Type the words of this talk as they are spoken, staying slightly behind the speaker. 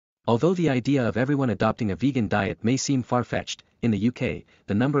Although the idea of everyone adopting a vegan diet may seem far-fetched, in the UK,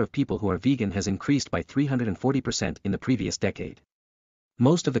 the number of people who are vegan has increased by 340% in the previous decade.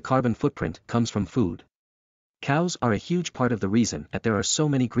 Most of the carbon footprint comes from food. Cows are a huge part of the reason that there are so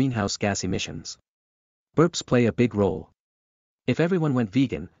many greenhouse gas emissions. Burps play a big role. If everyone went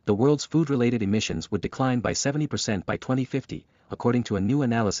vegan, the world's food-related emissions would decline by 70% by 2050, according to a new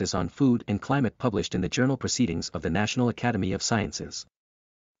analysis on food and climate published in the journal Proceedings of the National Academy of Sciences.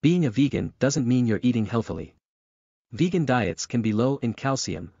 Being a vegan doesn't mean you're eating healthily. Vegan diets can be low in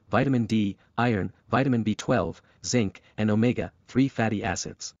calcium, vitamin D, iron, vitamin B12, zinc, and omega-3 fatty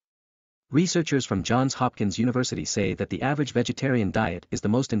acids. Researchers from Johns Hopkins University say that the average vegetarian diet is the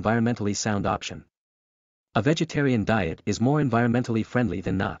most environmentally sound option. A vegetarian diet is more environmentally friendly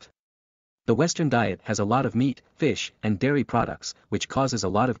than not. The Western diet has a lot of meat, fish, and dairy products, which causes a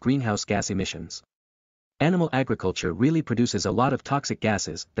lot of greenhouse gas emissions. Animal agriculture really produces a lot of toxic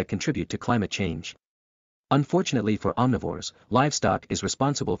gases that contribute to climate change. Unfortunately for omnivores, livestock is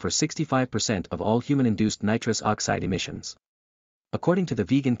responsible for 65% of all human-induced nitrous oxide emissions. According to the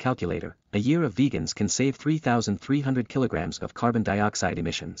Vegan Calculator, a year of vegans can save 3,300 kilograms of carbon dioxide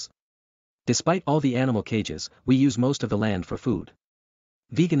emissions. Despite all the animal cages, we use most of the land for food.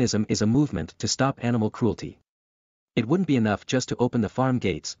 Veganism is a movement to stop animal cruelty. It wouldn't be enough just to open the farm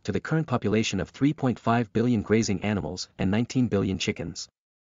gates to the current population of 3.5 billion grazing animals and 19 billion chickens.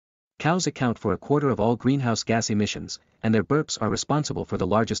 Cows account for a quarter of all greenhouse gas emissions, and their burps are responsible for the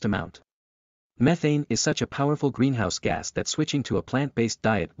largest amount. Methane is such a powerful greenhouse gas that switching to a plant-based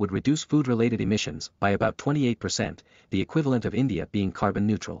diet would reduce food-related emissions by about 28%, the equivalent of India being carbon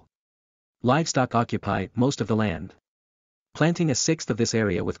neutral. Livestock occupy most of the land. Planting a sixth of this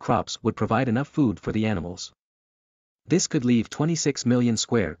area with crops would provide enough food for the animals. This could leave 26 million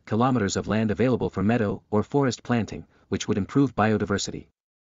square kilometers of land available for meadow or forest planting, which would improve biodiversity.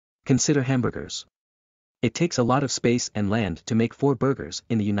 Consider hamburgers. It takes a lot of space and land to make 4 burgers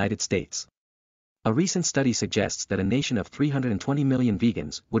in the United States. A recent study suggests that a nation of 320 million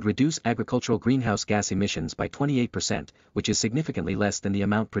vegans would reduce agricultural greenhouse gas emissions by 28%, which is significantly less than the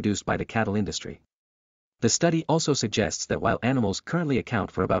amount produced by the cattle industry. The study also suggests that while animals currently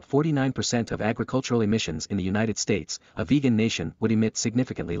account for about 49% of agricultural emissions in the United States, a vegan nation would emit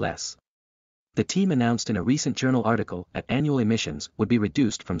significantly less. The team announced in a recent journal article that annual emissions would be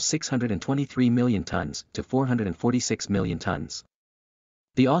reduced from 623 million tons to 446 million tons.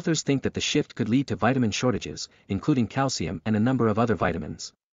 The authors think that the shift could lead to vitamin shortages, including calcium and a number of other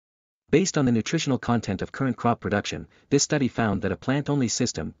vitamins. Based on the nutritional content of current crop production, this study found that a plant-only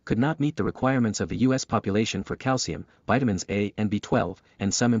system could not meet the requirements of the U.S. population for calcium, vitamins A and B12,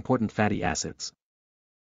 and some important fatty acids.